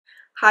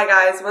Hi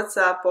guys, what's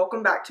up?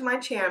 Welcome back to my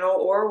channel,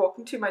 or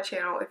welcome to my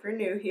channel if you're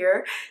new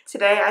here.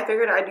 Today I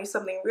figured I'd do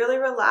something really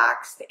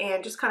relaxed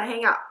and just kind of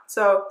hang out.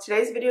 So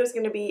today's video is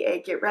going to be a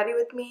get ready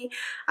with me.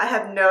 I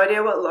have no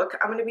idea what look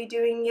I'm going to be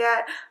doing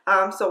yet,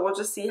 so we'll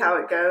just see how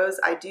it goes.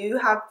 I do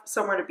have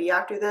somewhere to be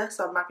after this,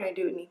 so I'm not going to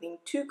do anything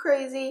too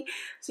crazy.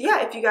 So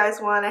yeah, if you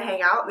guys want to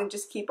hang out, then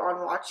just keep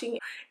on watching.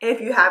 And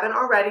if you haven't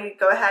already,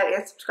 go ahead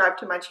and subscribe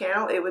to my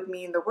channel. It would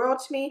mean the world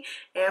to me.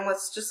 And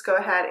let's just go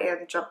ahead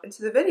and jump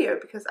into the video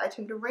because I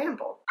tend to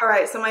ramble.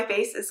 Alright, so my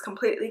face is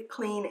completely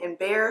clean and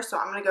bare, so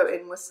I'm going to go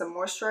in with some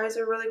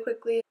moisturizer really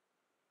quickly.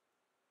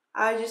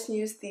 I just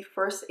used the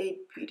First Aid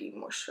Beauty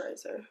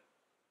moisturizer.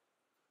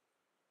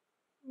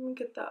 Let me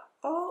get that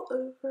all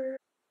over.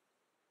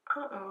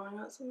 Uh-oh, I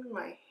got some in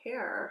my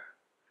hair.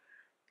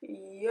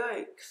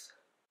 Yikes.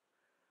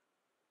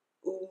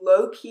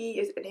 Low-key,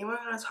 is anyone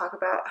going to talk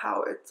about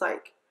how it's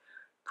like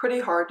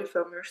pretty hard to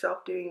film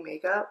yourself doing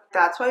makeup?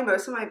 That's why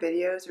most of my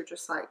videos are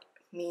just like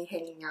me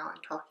hanging out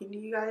and talking to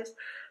you guys,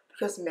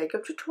 because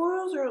makeup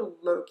tutorials are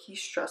low-key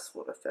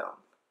stressful to film.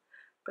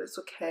 But it's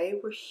okay,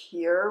 we're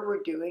here,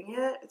 we're doing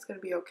it, it's gonna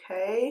be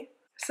okay.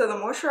 So the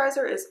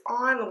moisturizer is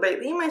on.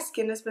 Lately my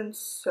skin has been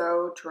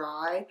so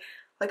dry,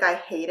 like I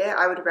hate it.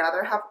 I would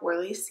rather have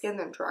oily skin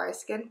than dry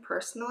skin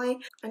personally.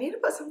 I need to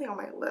put something on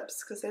my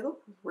lips because they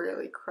look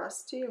really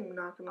crusty, I'm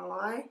not gonna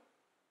lie.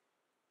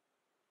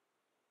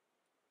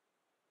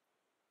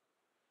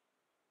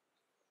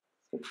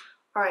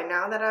 Alright,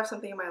 now that I have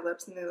something in my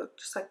lips and they look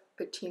just like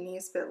the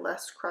teeniest bit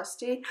less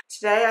crusty.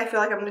 Today I feel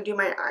like I'm going to do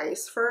my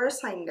eyes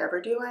first. I never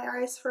do my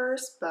eyes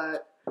first,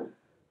 but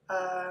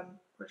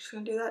we're just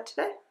going to do that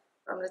today.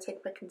 I'm going to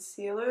take my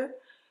concealer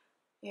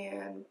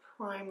and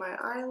prime my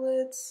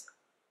eyelids.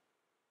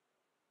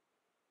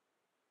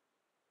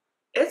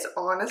 It's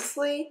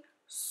honestly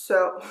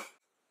so...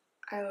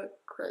 I look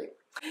great.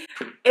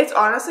 It's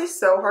honestly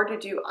so hard to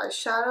do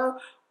eyeshadow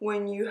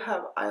when you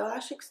have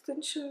eyelash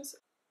extensions.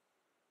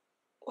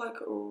 Like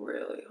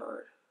really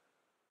hard.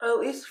 At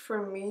least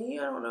for me,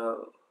 I don't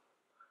know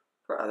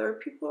for other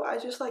people. I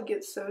just like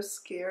get so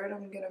scared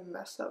I'm gonna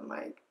mess up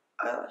my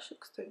eyelash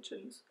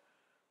extensions,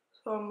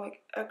 so I'm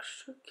like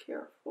extra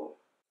careful.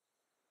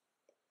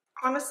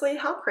 Honestly,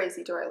 how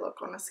crazy do I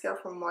look on a scale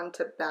from 1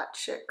 to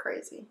batshit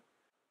crazy?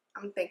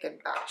 I'm thinking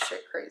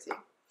batshit crazy.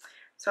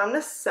 So I'm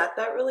gonna set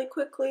that really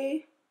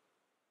quickly.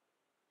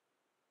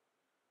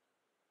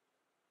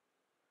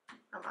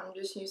 I'm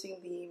just using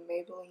the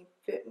Maybelline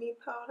Fit Me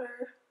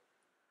powder.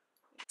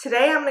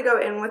 Today I'm going to go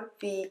in with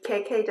the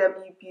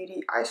KKW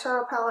Beauty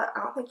eyeshadow palette.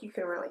 I don't think you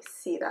can really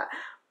see that,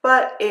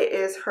 but it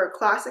is her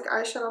classic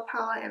eyeshadow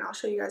palette, and I'll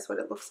show you guys what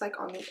it looks like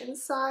on the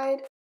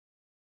inside.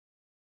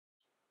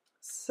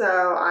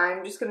 So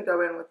I'm just going to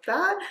go in with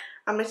that.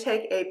 I'm going to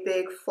take a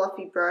big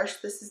fluffy brush.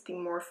 This is the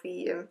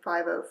Morphe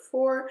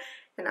M504,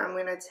 and I'm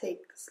going to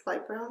take this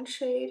light brown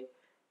shade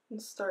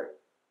and start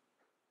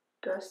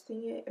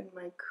dusting it in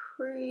my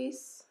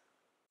crease.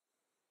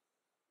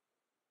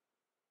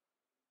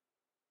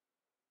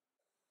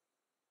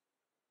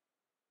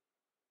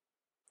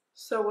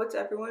 So what's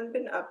everyone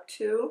been up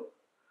to?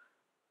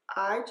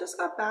 I just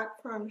got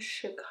back from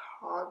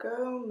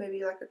Chicago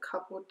maybe like a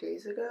couple of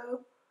days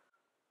ago,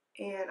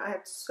 and I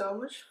had so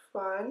much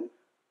fun.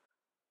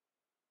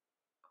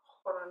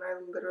 Hold on, I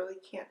literally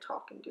can't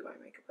talk and do my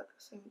makeup at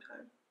the same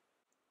time.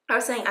 I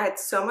was saying I had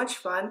so much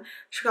fun.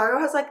 Chicago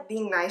has like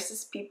the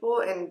nicest people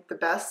and the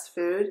best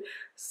food.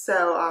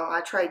 So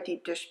I tried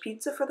deep dish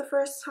pizza for the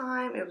first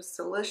time. It was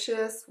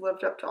delicious,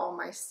 lived up to all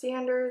my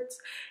standards,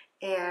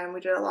 and we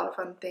did a lot of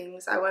fun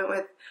things. I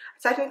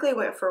technically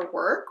went for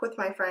work with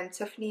my friend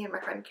Tiffany and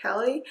my friend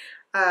Kelly.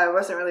 It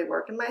wasn't really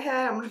work in my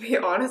head, I'm gonna be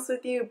honest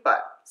with you,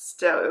 but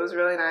still, it was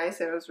really nice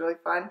and it was really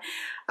fun.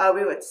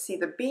 We went to see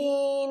the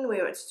Bean,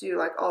 we went to do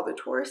like all the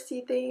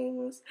touristy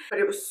things, but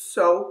it was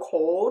so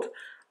cold.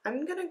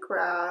 I'm gonna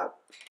grab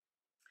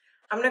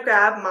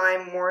my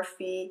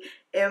Morphe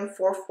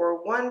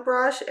M441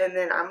 brush, and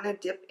then I'm gonna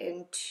dip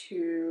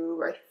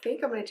into, I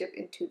think I'm gonna dip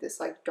into this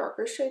like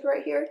darker shade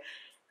right here.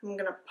 I'm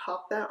gonna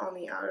pop that on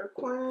the outer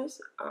corners.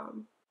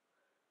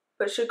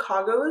 But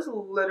Chicago is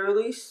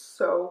literally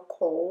so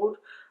cold.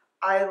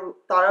 I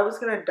thought I was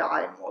gonna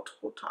die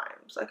multiple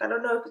times. Like, I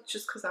don't know if it's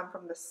just because I'm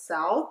from the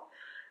south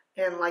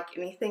and like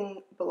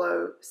anything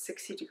below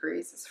 60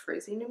 degrees is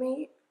freezing to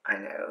me. I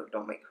know,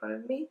 don't make fun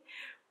of me.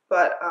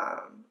 But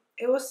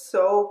it was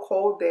so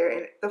cold there,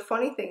 and the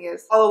funny thing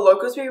is, all the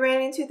locals we ran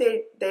into,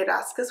 they'd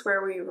ask us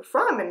where we were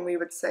from, and we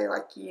would say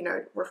like, you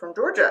know, we're from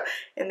Georgia,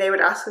 and they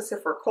would ask us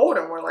if we're cold,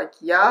 and we're like,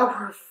 yeah,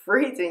 we're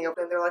freezing, and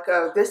they're like,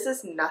 oh, this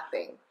is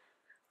nothing,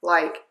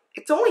 like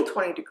it's only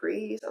 20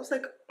 degrees. I was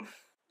like,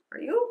 are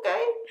you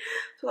okay?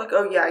 So like,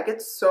 oh yeah, it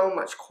gets so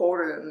much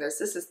colder than this.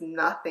 This is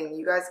nothing.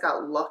 You guys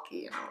got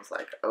lucky. And I was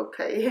like,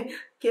 okay,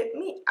 get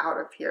me out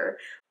of here.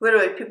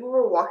 Literally, people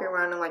were walking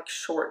around in like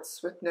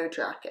shorts with no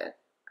jacket.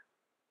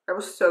 I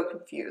was so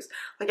confused.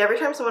 Like every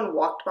time someone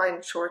walked by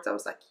in shorts, I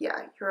was like,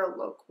 yeah, you're a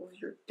local.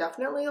 You're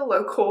definitely a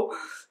local.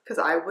 Because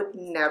I would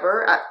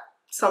never, at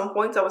some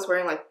points I was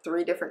wearing like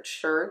 3 different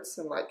shirts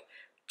and like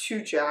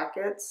 2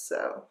 jackets,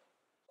 so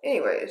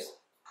anyways.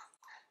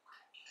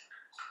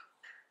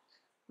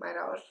 I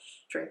was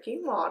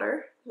drinking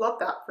water. Love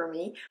that for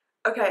me.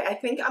 Okay, I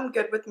think I'm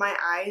good with my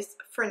eyes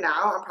for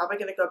now. I'm probably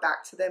going to go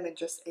back to them in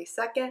just a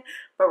second,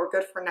 but we're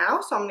good for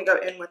now. So I'm going to go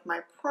in with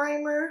my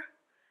primer.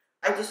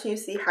 I just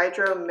used the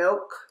Hydro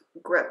Milk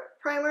Grip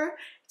Primer.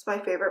 It's my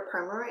favorite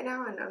primer right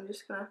now, and I'm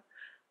just going to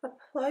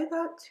apply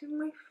that to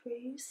my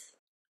face.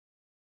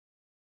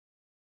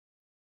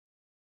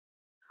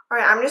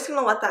 Alright, I'm just going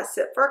to let that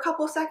sit for a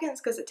couple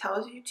seconds because it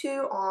tells you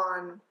to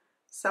on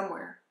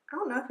somewhere. I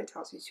don't know if it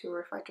tells you to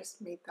or if I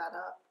just made that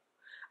up.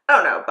 I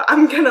don't know, but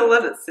I'm gonna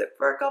let it sit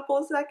for a couple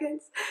of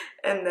seconds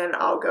and then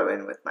I'll go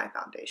in with my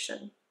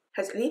foundation.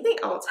 Has anything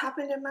else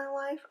happened in my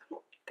life? I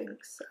don't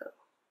think so.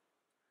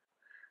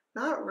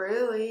 Not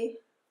really.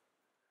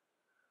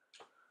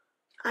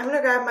 I'm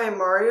gonna grab my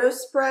Mario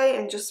spray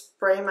and just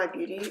spray my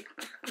beauty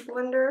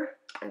blender,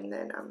 and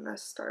then I'm gonna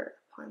start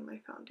applying my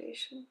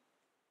foundation.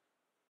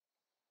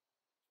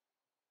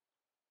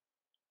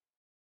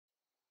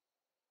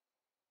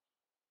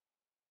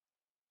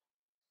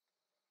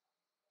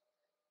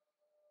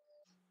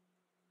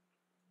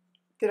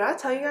 Did I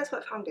tell you guys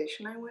what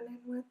foundation I went in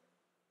with?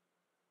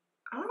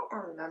 I don't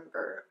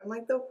remember. I'm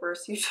like the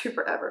worst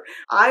YouTuber ever.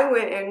 I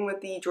went in with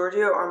the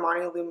Giorgio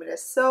Armani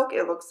Luminous Silk.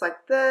 It looks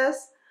like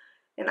this.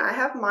 And I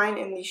have mine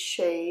in the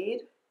shade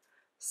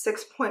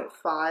 6.5.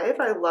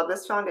 I love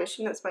this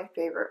foundation. It's my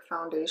favorite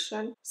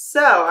foundation.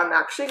 So I'm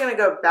actually going to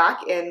go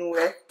back in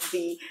with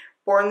the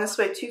Born This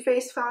Way Too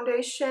Faced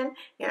foundation.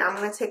 And I'm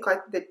going to take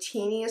like the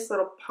teeniest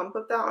little pump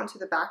of that onto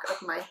the back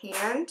of my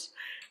hand.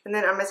 And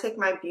then I'm going to take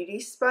my beauty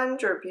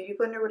sponge or beauty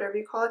blender, whatever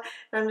you call it.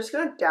 And I'm just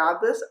going to dab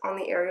this on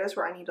the areas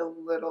where I need a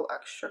little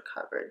extra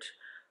coverage.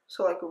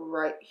 So like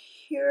right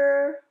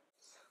here,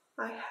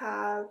 I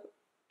have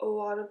a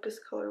lot of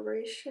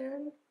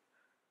discoloration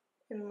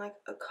and like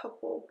a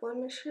couple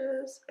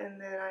blemishes,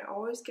 and then I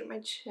always get my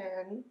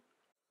chin.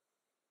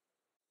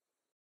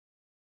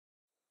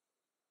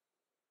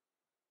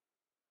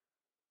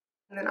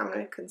 And then I'm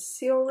going to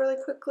conceal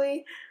really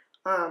quickly.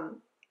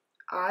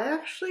 I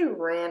actually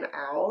ran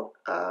out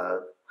of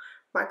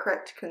my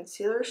correct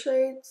concealer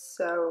shades,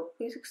 so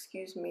please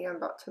excuse me, I'm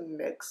about to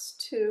mix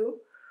too.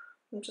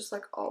 I'm just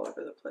like all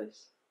over the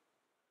place.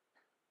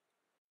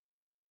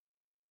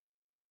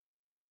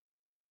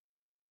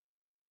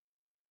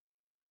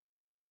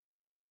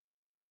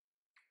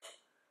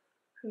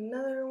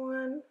 Another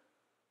one.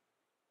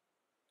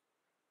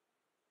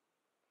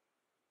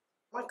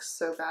 I'm like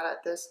so bad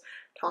at this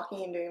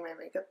talking and doing my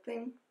makeup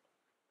thing,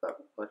 but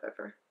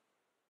whatever.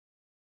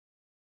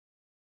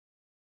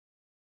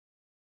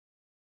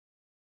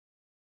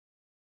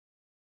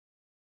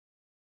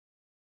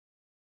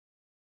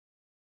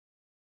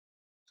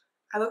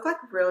 I look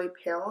like really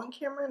pale on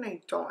camera and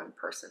I don't in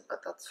person, but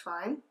that's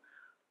fine.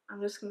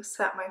 I'm just going to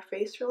set my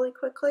face really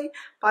quickly.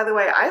 By the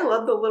way, I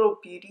love the little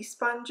beauty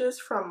sponges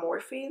from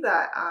Morphe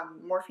that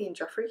Morphe and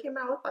Jeffree came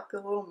out with, like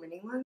the little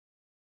mini ones.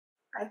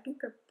 I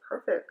think they're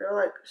perfect. They're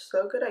like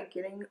so good at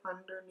getting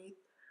underneath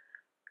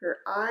your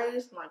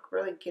eyes and like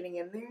really getting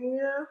in there, you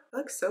know? I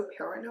look so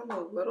pale right now, I'm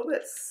a little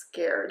bit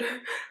scared.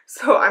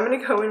 So I'm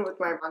gonna go in with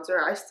my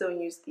bronzer. I still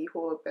use the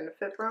Hoola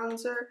Benefit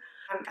bronzer.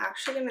 I'm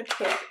actually gonna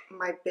take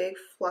my big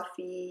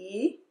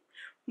fluffy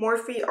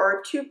Morphe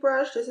R2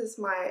 brush. This is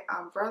my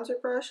bronzer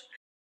brush.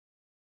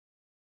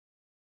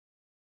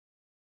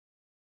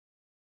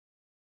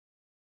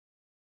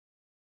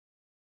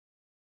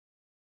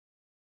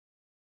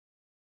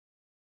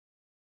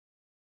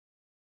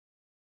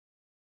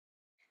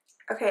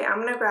 Okay, I'm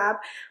gonna grab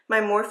my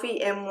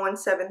Morphe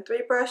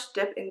M173 brush,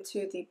 dip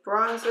into the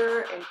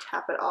bronzer and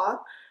tap it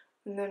off.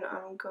 And then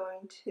I'm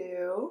going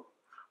to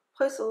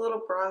place a little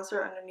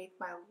bronzer underneath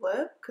my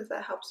lip because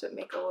that helps it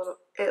make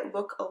it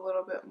look a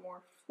little bit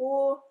more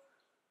full.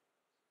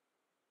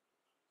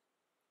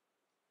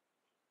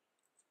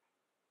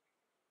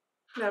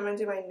 Now I'm gonna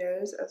do my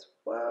nose as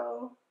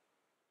well.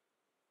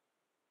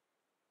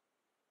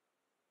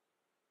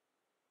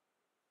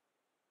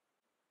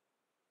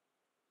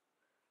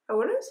 I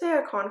wouldn't say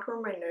I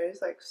contour my nose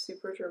like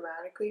super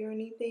dramatically or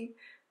anything.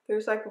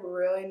 There's like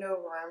really no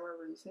rhyme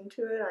or reason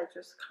to it. I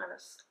just kind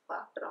of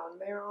slap it on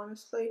there,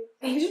 honestly.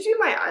 I need to do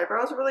my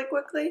eyebrows really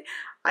quickly.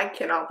 I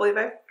cannot believe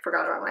I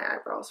forgot about my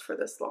eyebrows for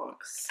this long.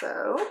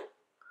 So,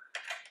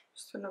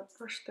 just gonna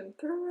brush them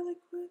through really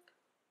quick.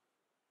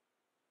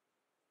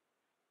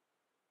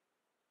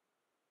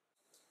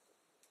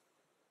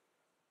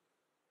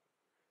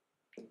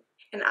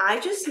 And I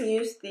just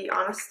used the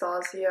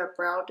Anastasia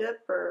Brow Dip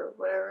or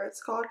whatever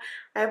it's called.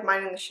 I have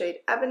mine in the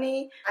shade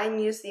Ebony. I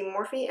used the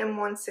Morphe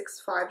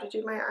M165 to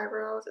do my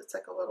eyebrows. It's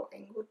like a little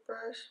angled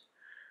brush.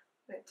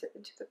 I dip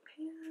into the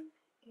pan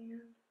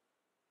and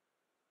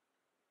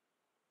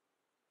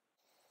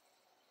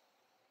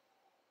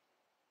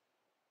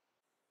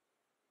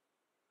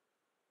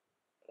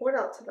what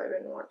else have I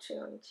been watching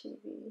on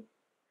TV?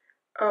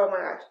 Oh my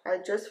gosh,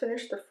 I just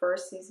finished the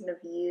first season of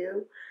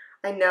You.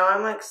 I know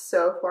I'm like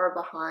so far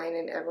behind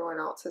and everyone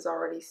else has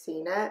already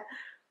seen it.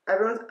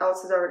 Everyone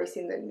else has already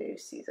seen the new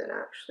season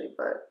actually,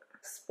 but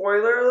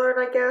spoiler alert,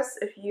 I guess,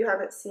 if you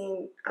haven't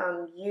seen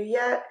You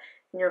yet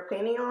and you're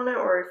planning on it,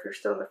 or if you're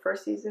still in the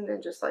first season,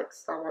 then just like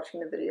stop watching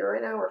the video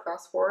right now or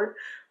fast forward.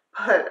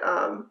 But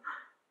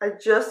I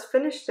just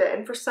finished it,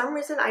 and for some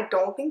reason I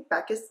don't think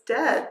Beck is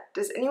dead.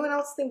 Does anyone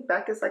else think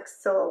Beck is like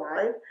still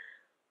alive?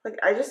 Like,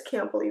 I just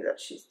can't believe that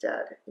she's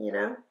dead, you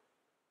know?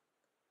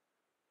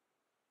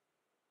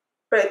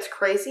 But it's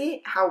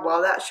crazy how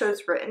well that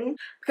show's written,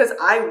 because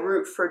I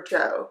root for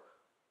Joe.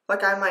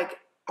 Like, I'm like,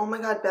 oh my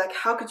god, Beck,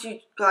 how could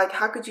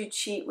you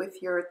cheat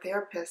with your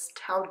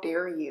therapist? How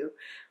dare you?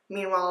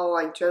 Meanwhile,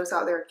 like, Joe's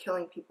out there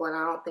killing people and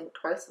I don't think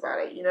twice about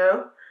it, you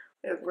know?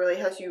 It really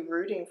has you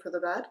rooting for the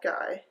bad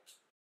guy.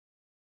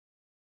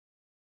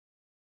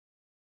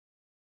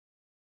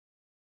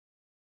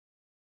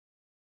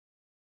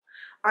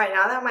 Alright,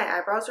 now that my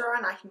eyebrows are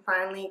on, I can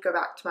finally go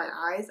back to my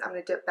eyes. I'm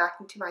going to dip back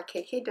into my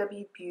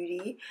KKW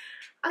Beauty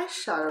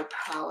eyeshadow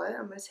palette.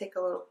 I'm going to take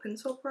a little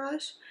pencil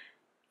brush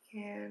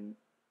and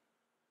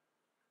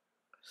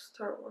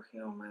start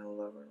working on my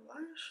lower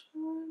lash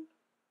line.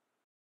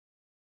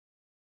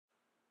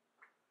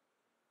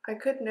 I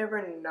could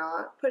never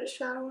not put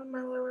shadow in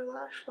my lower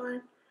lash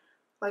line.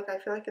 Like, I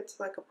feel like it's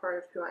like a part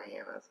of who I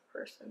am as a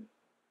person.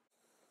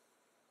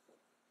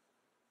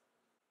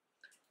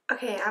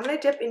 Okay, I'm going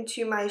to dip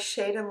into my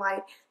Shade and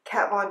Light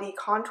Kat Von D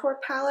contour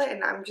palette,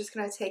 and I'm just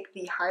going to take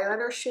the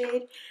highlighter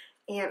shade,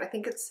 and I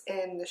think it's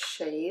in the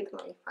shade,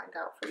 let me find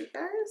out for you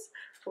guys,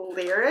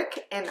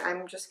 Lyric, and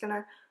I'm just going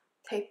to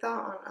take that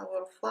on a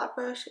little flat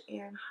brush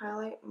and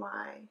highlight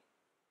my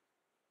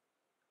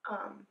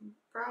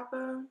brow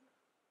bone.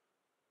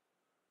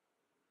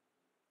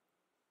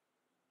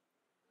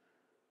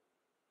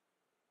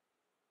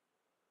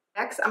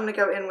 Next, I'm going to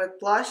go in with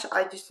blush.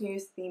 I just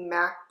used the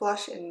MAC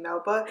blush in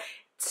Melba.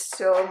 It's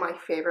still my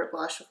favorite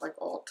blush of like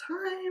all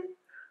time.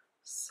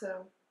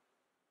 So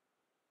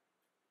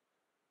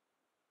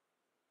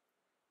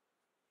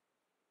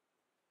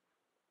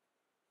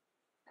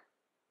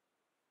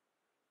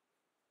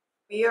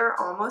we are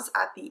almost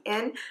at the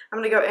end. I'm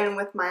going to go in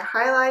with my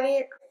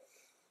highlighter.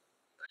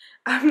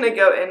 I'm going to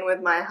go in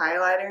with my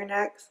highlighter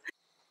next.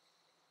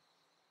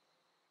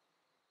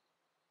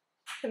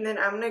 And then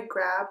I'm going to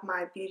grab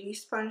my beauty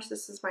sponge.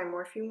 This is my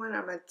Morphe one.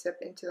 I'm going to dip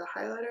into the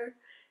highlighter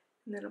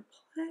and then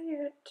apply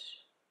it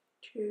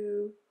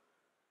to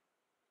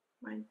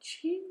my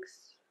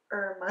cheeks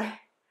or my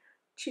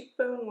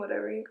cheekbone,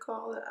 whatever you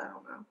call it. I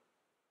don't know.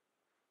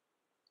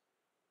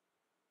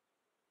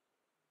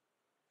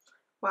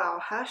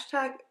 Wow,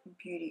 hashtag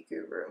beauty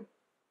guru.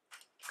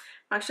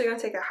 I'm actually going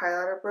to take a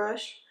highlighter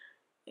brush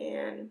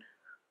and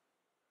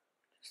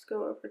just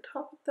go over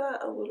top of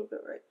that a little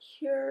bit right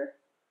here.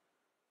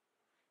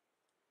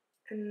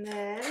 And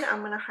then I'm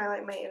going to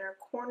highlight my inner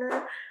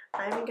corner.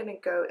 I'm going to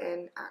go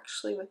in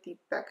actually with the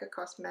Becca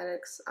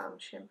Cosmetics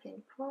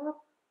Champagne Pop.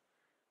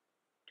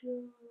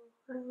 Do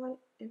highlight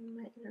in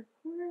my inner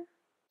corner.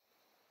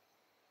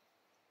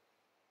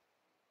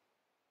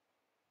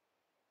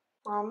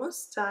 We're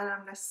almost done.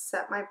 I'm going to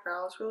set my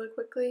brows really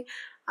quickly.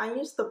 I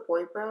use the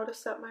boy brow to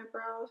set my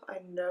brows.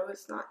 I know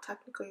it's not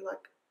technically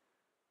like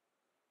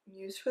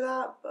used for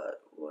that,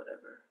 but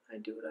whatever. I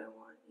do what I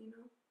want, you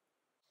know?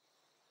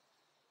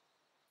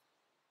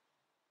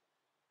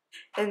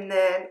 And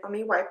then let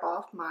me wipe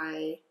off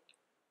my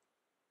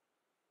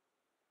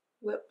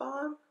lip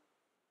balm.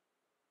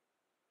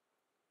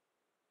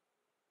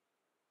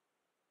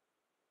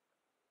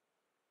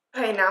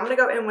 Okay, now I'm going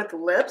to go in with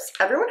lips.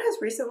 Everyone has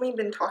recently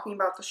been talking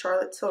about the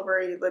Charlotte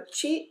Tilbury Lip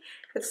Cheat.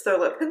 It's their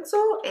lip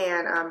pencil,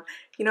 and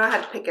you know, I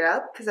had to pick it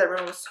up because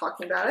everyone was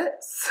talking about it.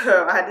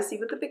 So I had to see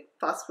what the big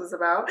fuss was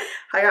about.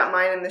 I got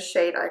mine in the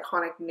shade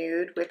Iconic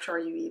Nude, which, are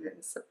you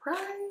even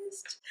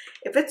surprised?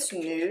 If it's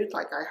nude,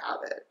 like, I have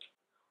it.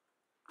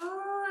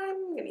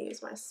 I'm going to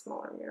use my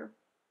smaller mirror.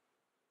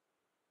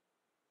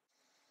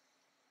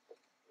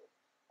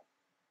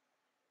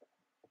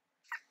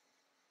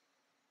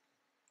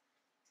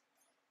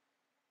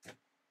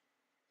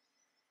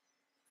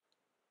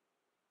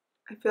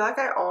 I feel like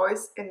I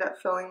always end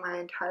up filling my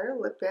entire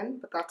lip in,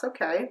 but that's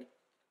okay.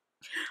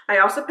 I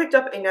also picked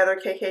up another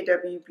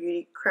KKW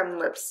Beauty Creme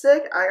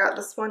lipstick. I got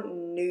this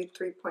one Nude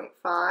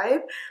 3.5,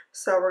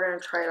 so we're going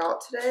to try it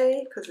out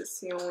today because it's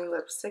the only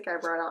lipstick I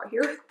brought out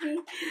here with me.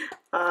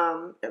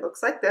 It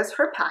looks like this.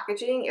 Her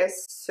packaging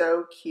is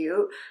so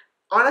cute.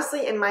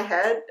 Honestly, in my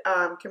head,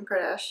 Kim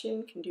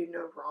Kardashian can do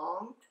no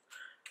wrong.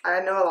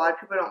 I know a lot of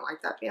people don't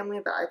like that family,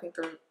 but I think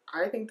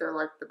they're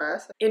like the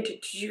best. And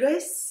did you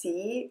guys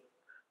see?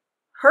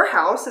 Her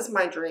house is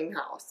my dream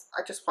house.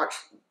 I just watched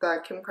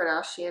the Kim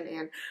Kardashian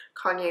and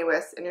Kanye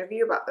West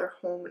interview about their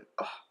home, and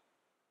oh,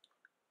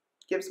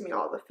 gives me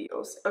all the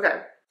feels.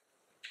 Okay,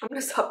 I'm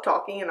gonna stop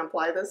talking and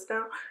apply this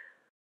now.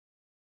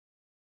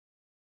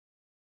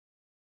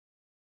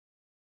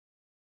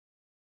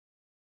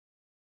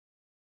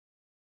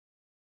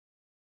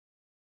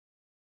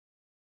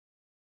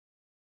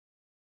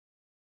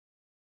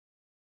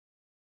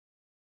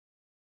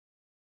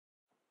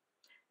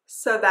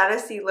 So that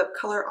is the lip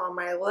color on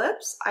my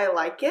lips. I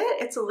like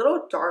it. It's a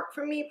little dark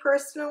for me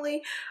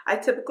personally. I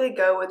typically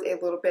go with a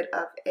little bit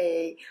of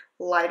a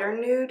lighter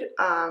nude,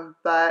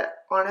 but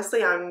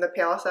honestly I'm the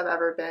palest I've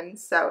ever been.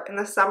 So in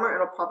the summer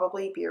it'll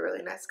probably be a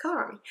really nice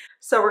color on me.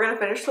 So we're going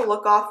to finish the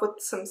look off with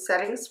some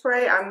setting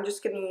spray. I'm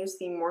just going to use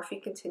the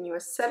Morphe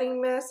Continuous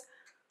Setting Mist.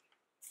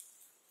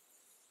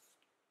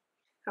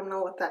 I'm going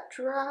to let that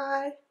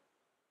dry.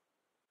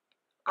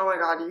 Oh my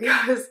god, you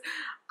guys,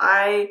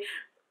 I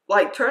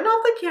like turned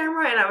off the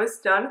camera and I was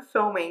done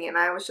filming and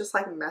I was just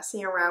like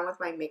messing around with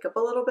my makeup a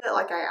little bit.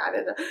 Like I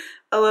added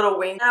a little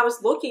wing. And I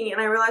was looking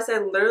and I realized I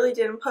literally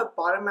didn't put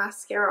bottom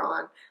mascara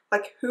on.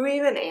 Like who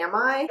even am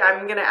I?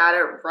 I'm gonna add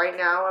it right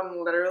now.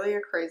 I'm literally a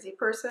crazy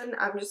person.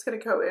 I'm just gonna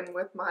go in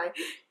with my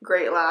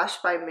Great Lash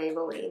by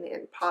Maybelline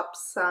and pop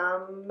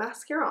some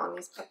mascara on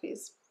these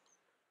puppies.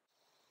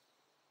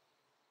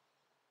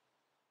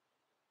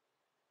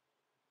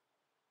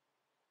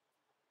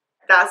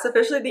 That's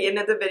officially the end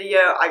of the video.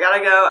 I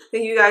gotta go.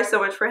 Thank you guys so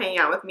much for hanging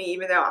out with me,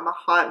 even though I'm a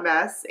hot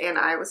mess, and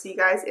I will see you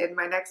guys in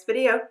my next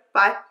video.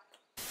 Bye.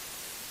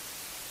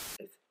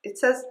 It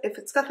says, if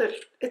it's got the,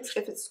 if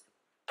it's,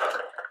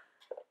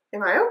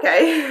 am I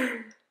okay?